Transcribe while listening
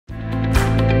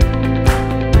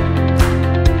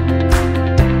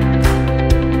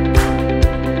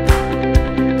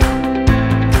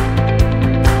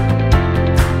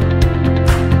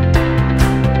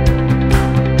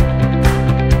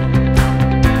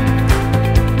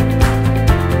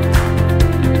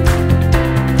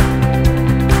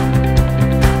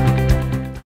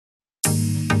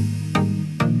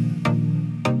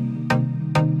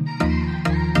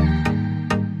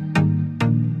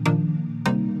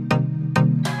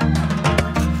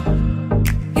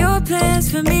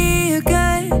for me are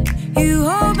good. You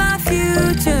hold my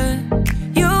future.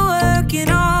 You're working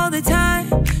all the time.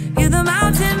 You're the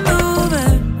mountain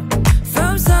mover.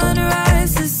 From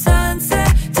sunrise to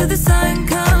sunset, till the sun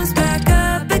comes back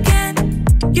up again.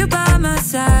 You're by my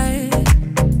side.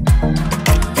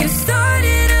 You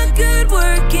started a good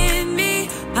work in me.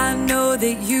 I know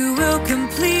that you will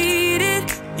complete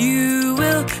it. You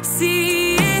will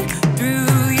see it through.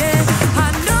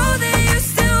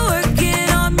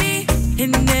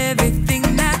 In everything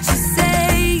that you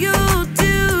say you'll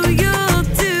do,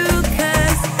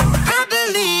 'cause I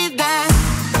believe that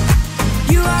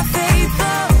you are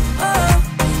faithful, oh,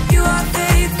 you are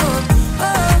faithful,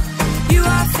 oh, you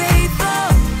are faithful.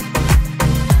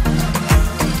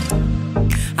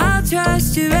 I'll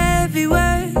trust your every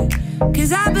word,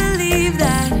 'cause I believe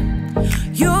that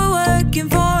you're working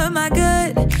for my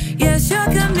good. Yes, you're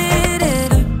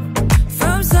committed.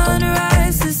 From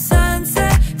sunrise to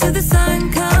sunset, till the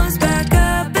sun comes back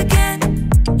up again,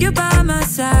 you're by my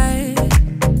side.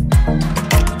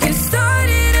 You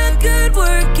started a good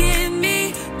work in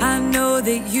me. I know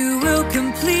that you will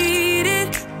complete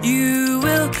it. You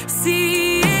will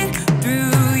see it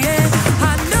through, yeah.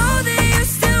 I know that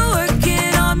you're still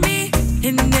working on me.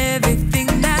 In everything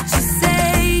that you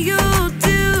say you'll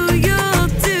do,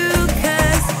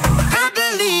 'cause I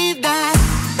believe that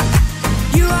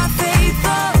you are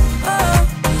faithful, oh,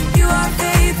 you are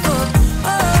faithful,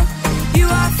 oh, you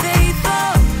are faithful.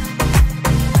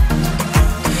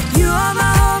 You are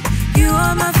my hope, you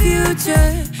are my future.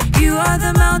 You are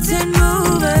the mountain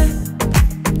mover.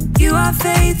 You are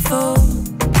faithful.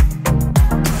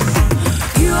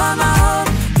 You are my hope,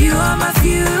 you are my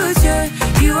future.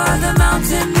 You are the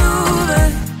mountain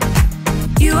mover.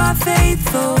 You are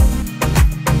faithful.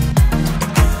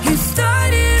 You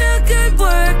started a good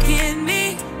work in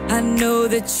me. I know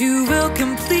that you will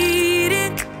complete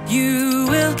it. You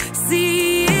will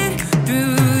see it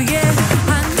through, yeah.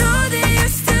 I know that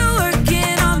you're still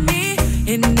working on me.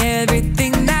 In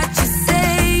everything that you say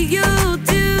you'll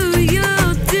do,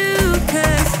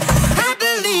 'cause I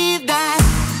believe that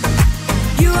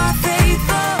you are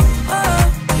faithful, oh,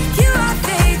 you are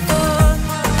faithful,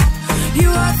 you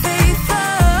are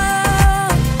faithful,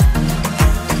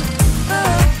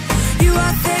 oh, you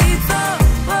are faithful,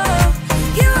 oh,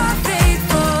 you are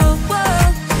faithful, oh,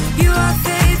 you are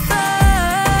faithful.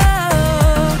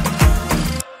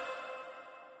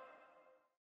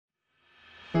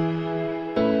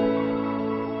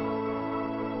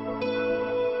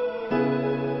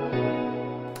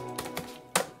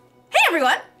 Hey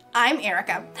everyone, I'm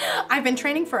Erica. I've been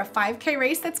training for a 5K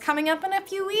race that's coming up in a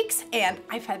few weeks, and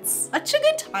I've had such a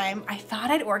good time, I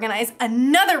thought I'd organize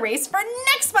another race for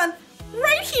next month,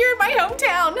 right here in my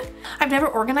hometown. I've never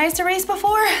organized a race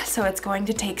before, so it's going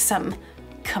to take some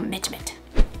commitment.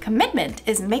 Commitment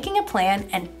is making a plan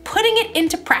and putting it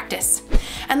into practice.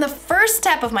 And the first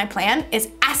step of my plan is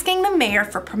asking the mayor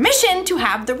for permission to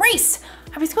have the race.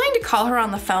 I was going to call her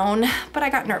on the phone, but I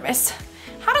got nervous.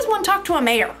 How does one talk to a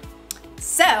mayor?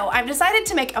 So I've decided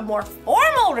to make a more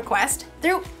formal request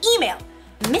through email.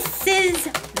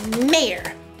 Mrs.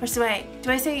 Mayor. Or do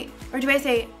I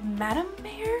say Madam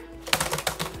Mayor?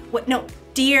 What, no,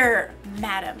 dear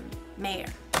Madam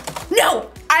Mayor. No,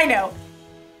 I know.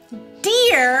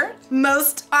 Dear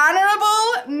Most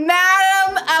Honorable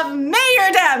Madam of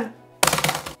Mayordom.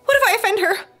 What if I offend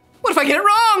her? What if I get it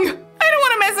wrong? I don't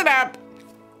want to mess it up.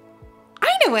 I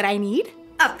know what I need.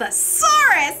 A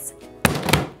thesaurus.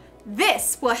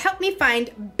 This will help me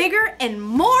find bigger and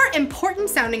more important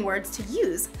sounding words to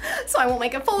use, so I won't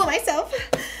make a fool of myself.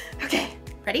 Okay,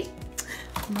 ready?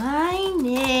 My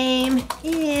name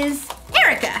is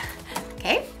Erica,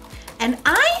 okay? And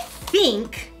I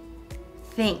think.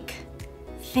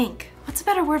 What's a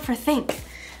better word for think?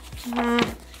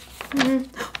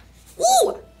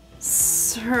 Ooh,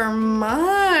 surmise.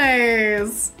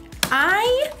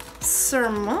 I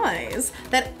surmise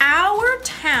that our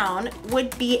town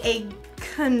would be a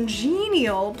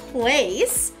congenial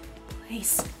place.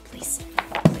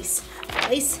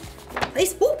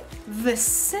 Ooh,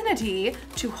 vicinity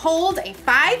to hold a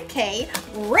 5K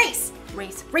race.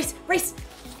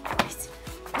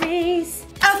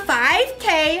 A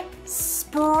 5K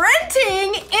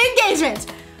sprinting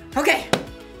engagement. Okay,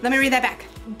 let me read that back.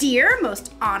 Dear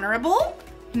Most Honorable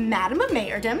Madam of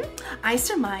Mayordom, I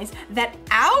surmise that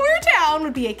our town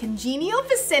would be a congenial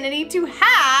vicinity to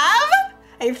have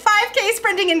a 5K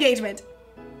sprinting engagement.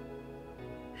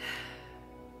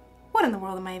 What in the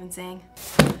world am I even saying?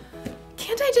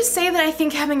 Can't I just say that I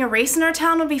think having a race in our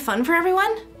town would be fun for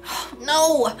everyone?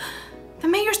 No, the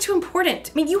mayor's too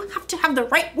important. I mean, you have to have the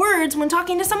right words when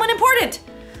talking to someone important.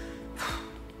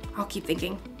 I'll keep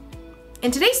thinking.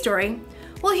 In today's story,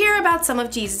 we'll hear about some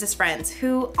of Jesus' friends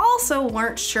who also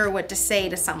weren't sure what to say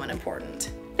to someone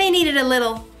important. They needed a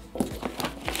little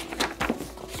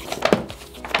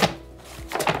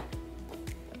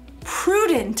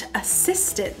prudent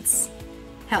assistance.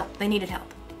 Help. They needed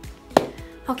help.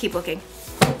 I'll keep looking.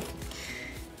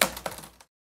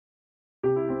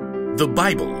 The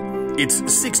Bible.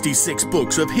 It's 66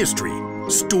 books of history,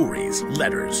 stories,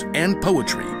 letters, and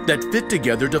poetry that fit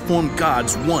together to form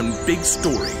God's one big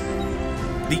story.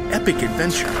 The epic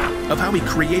adventure of how He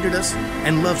created us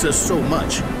and loves us so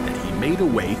much that He made a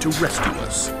way to rescue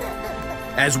us.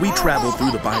 As we travel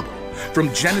through the Bible,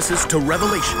 from Genesis to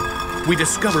Revelation, we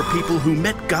discover people who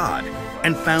met God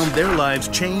and found their lives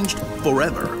changed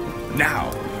forever.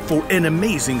 Now, for an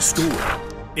amazing story,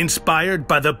 inspired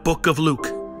by the book of Luke,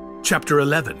 chapter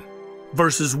 11,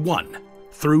 verses 1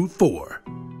 through 4.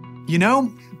 You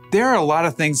know, there are a lot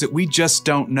of things that we just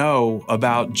don't know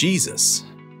about Jesus.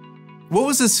 What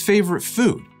was his favorite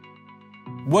food?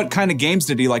 What kind of games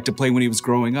did he like to play when he was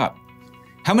growing up?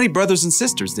 How many brothers and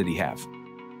sisters did he have?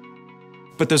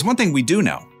 But there's one thing we do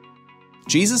know.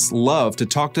 Jesus loved to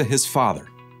talk to his Father,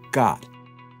 God.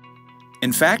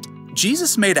 In fact,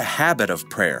 Jesus made a habit of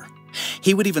prayer.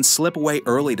 He would even slip away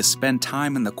early to spend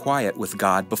time in the quiet with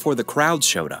God before the crowd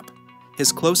showed up.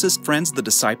 His closest friends, the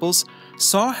disciples,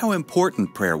 saw how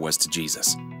important prayer was to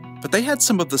Jesus, but they had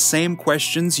some of the same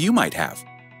questions you might have.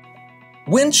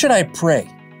 When should I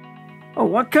pray? Oh,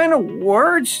 what kind of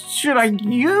words should I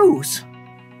use?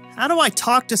 How do I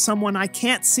talk to someone I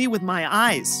can't see with my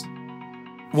eyes?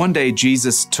 One day,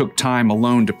 Jesus took time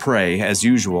alone to pray, as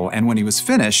usual, and when he was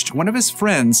finished, one of his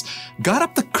friends got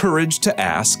up the courage to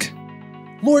ask,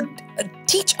 Lord,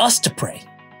 teach us to pray.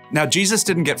 Now, Jesus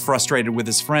didn't get frustrated with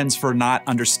his friends for not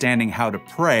understanding how to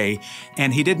pray,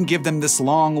 and he didn't give them this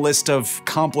long list of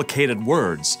complicated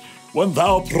words. When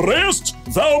thou prayest,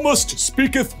 thou must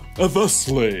speaketh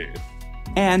thusly.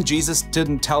 And Jesus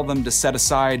didn't tell them to set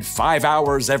aside 5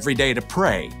 hours every day to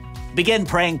pray. Begin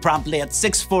praying promptly at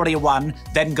 6:41,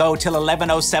 then go till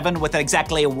 11:07 with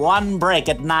exactly one break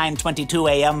at 9:22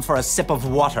 a.m. for a sip of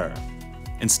water.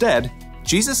 Instead,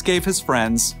 Jesus gave his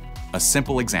friends a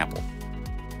simple example.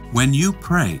 When you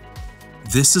pray,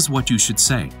 this is what you should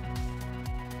say.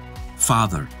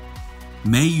 Father,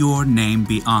 may your name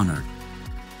be honored.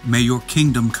 May your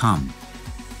kingdom come.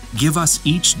 Give us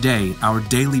each day our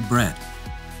daily bread.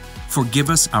 Forgive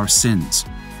us our sins,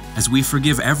 as we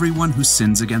forgive everyone who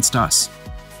sins against us.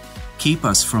 Keep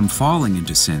us from falling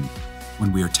into sin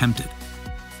when we are tempted.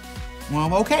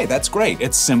 Well, okay, that's great.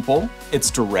 It's simple, it's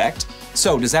direct.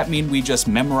 So does that mean we just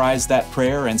memorize that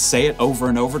prayer and say it over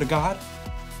and over to God?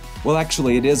 Well,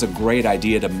 actually, it is a great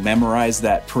idea to memorize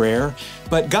that prayer,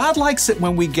 but God likes it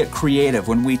when we get creative,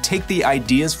 when we take the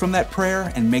ideas from that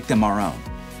prayer and make them our own.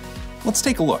 Let's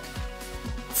take a look.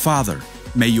 Father,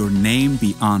 may your name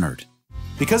be honored.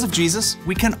 Because of Jesus,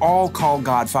 we can all call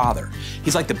God Father.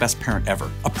 He's like the best parent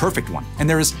ever, a perfect one, and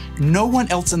there is no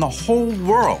one else in the whole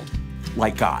world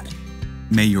like God.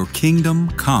 May your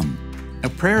kingdom come. Now,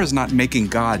 prayer is not making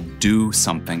God do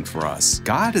something for us.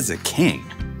 God is a king.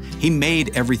 He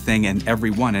made everything and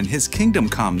everyone, and his kingdom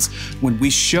comes when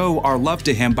we show our love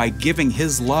to him by giving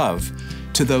his love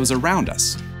to those around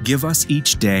us. Give us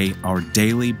each day our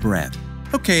daily bread.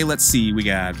 Okay, let's see. We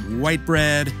got white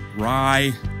bread,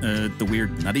 rye, the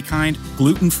weird nutty kind,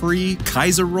 gluten-free,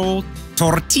 Kaiser roll,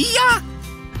 tortilla.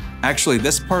 Actually,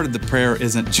 this part of the prayer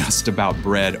isn't just about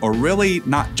bread, or really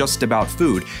not just about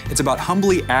food. It's about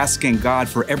humbly asking God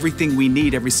for everything we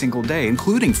need every single day,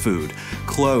 including food,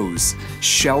 clothes,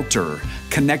 shelter,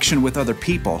 connection with other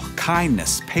people,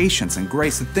 kindness, patience, and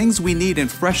grace, the things we need in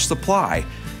fresh supply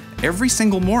every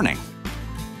single morning.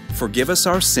 Forgive us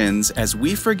our sins as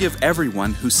we forgive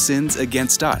everyone who sins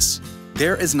against us.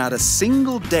 There is not a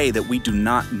single day that we do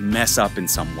not mess up in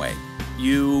some way.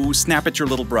 You snap at your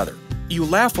little brother. You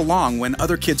laugh along when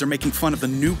other kids are making fun of the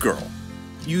new girl.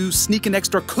 You sneak an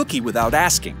extra cookie without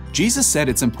asking. Jesus said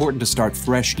it's important to start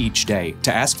fresh each day,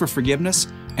 to ask for forgiveness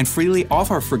and freely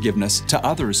offer forgiveness to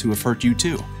others who have hurt you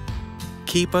too.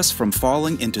 Keep us from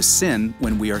falling into sin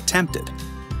when we are tempted.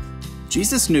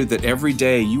 Jesus knew that every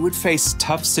day you would face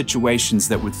tough situations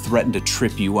that would threaten to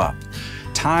trip you up.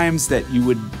 Times that you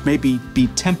would maybe be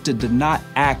tempted to not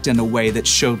act in a way that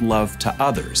showed love to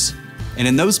others. And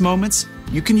in those moments,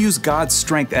 you can use God's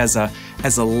strength as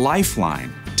a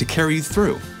lifeline to carry you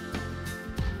through.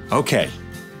 Okay,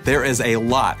 there is a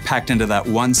lot packed into that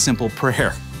one simple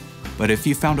prayer. But if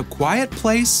you found a quiet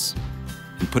place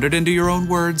and put it into your own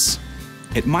words,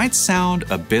 it might sound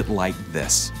a bit like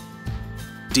this.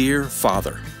 Dear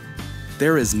Father,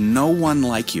 there is no one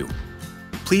like you.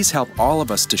 Please help all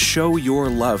of us to show your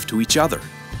love to each other.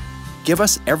 Give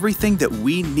us everything that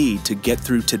we need to get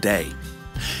through today.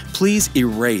 Please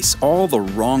erase all the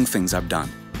wrong things I've done,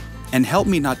 and help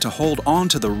me not to hold on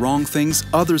to the wrong things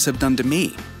others have done to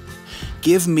me.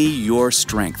 Give me your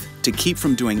strength to keep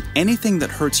from doing anything that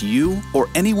hurts you or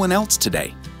anyone else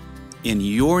today. In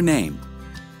your name,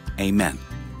 amen.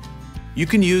 You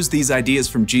can use these ideas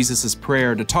from Jesus'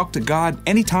 prayer to talk to God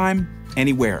anytime,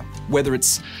 anywhere. Whether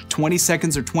it's 20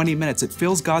 seconds or 20 minutes, it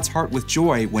fills God's heart with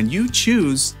joy when you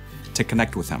choose to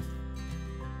connect with Him.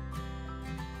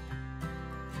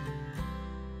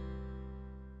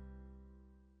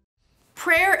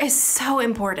 Prayer is so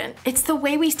important. It's the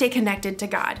way we stay connected to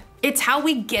God. It's how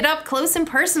we get up close and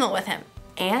personal with Him.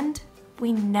 And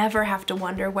we never have to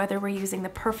wonder whether we're using the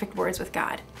perfect words with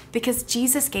God, because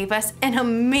Jesus gave us an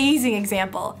amazing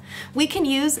example. We can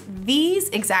use these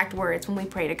exact words when we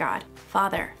pray to God.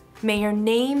 Father, may your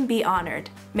name be honored.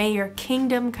 May your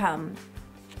kingdom come.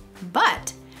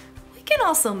 But we can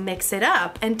also mix it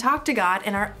up and talk to God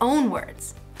in our own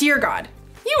words. Dear God,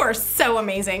 you are so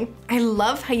amazing. I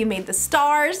love how you made the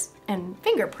stars, and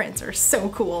fingerprints are so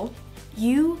cool.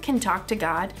 You can talk to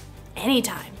God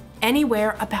anytime,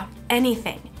 anywhere, about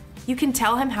anything. You can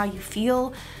tell Him how you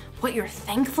feel, what you're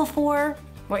thankful for,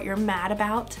 what you're mad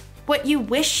about, what you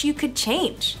wish you could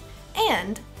change.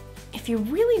 And if you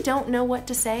really don't know what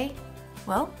to say,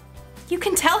 well, you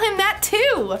can tell Him that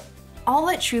too. All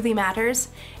that truly matters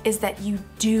is that you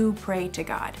do pray to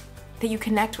God, that you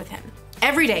connect with Him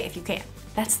every day if you can.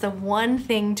 That's the one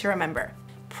thing to remember.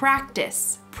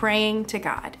 Practice praying to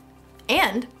God.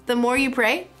 And the more you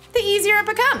pray, the easier it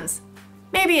becomes.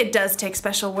 Maybe it does take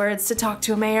special words to talk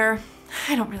to a mayor.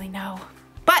 I don't really know.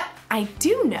 But I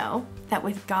do know that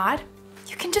with God,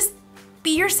 you can just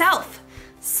be yourself.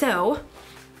 So,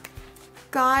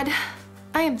 God,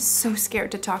 I am so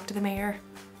scared to talk to the mayor.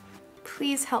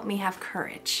 Please help me have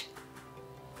courage.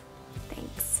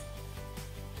 Thanks.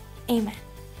 Amen.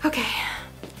 Okay.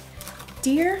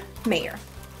 Dear Mayor,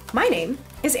 my name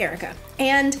is Erica,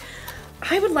 and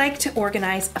I would like to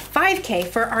organize a 5K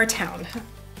for our town.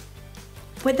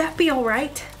 Would that be all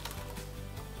right?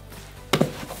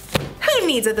 Who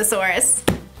needs a thesaurus?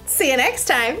 See you next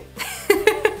time.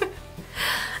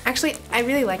 Actually, I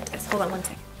really liked this. Hold on one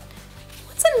second.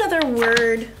 What's another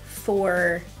word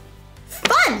for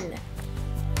fun?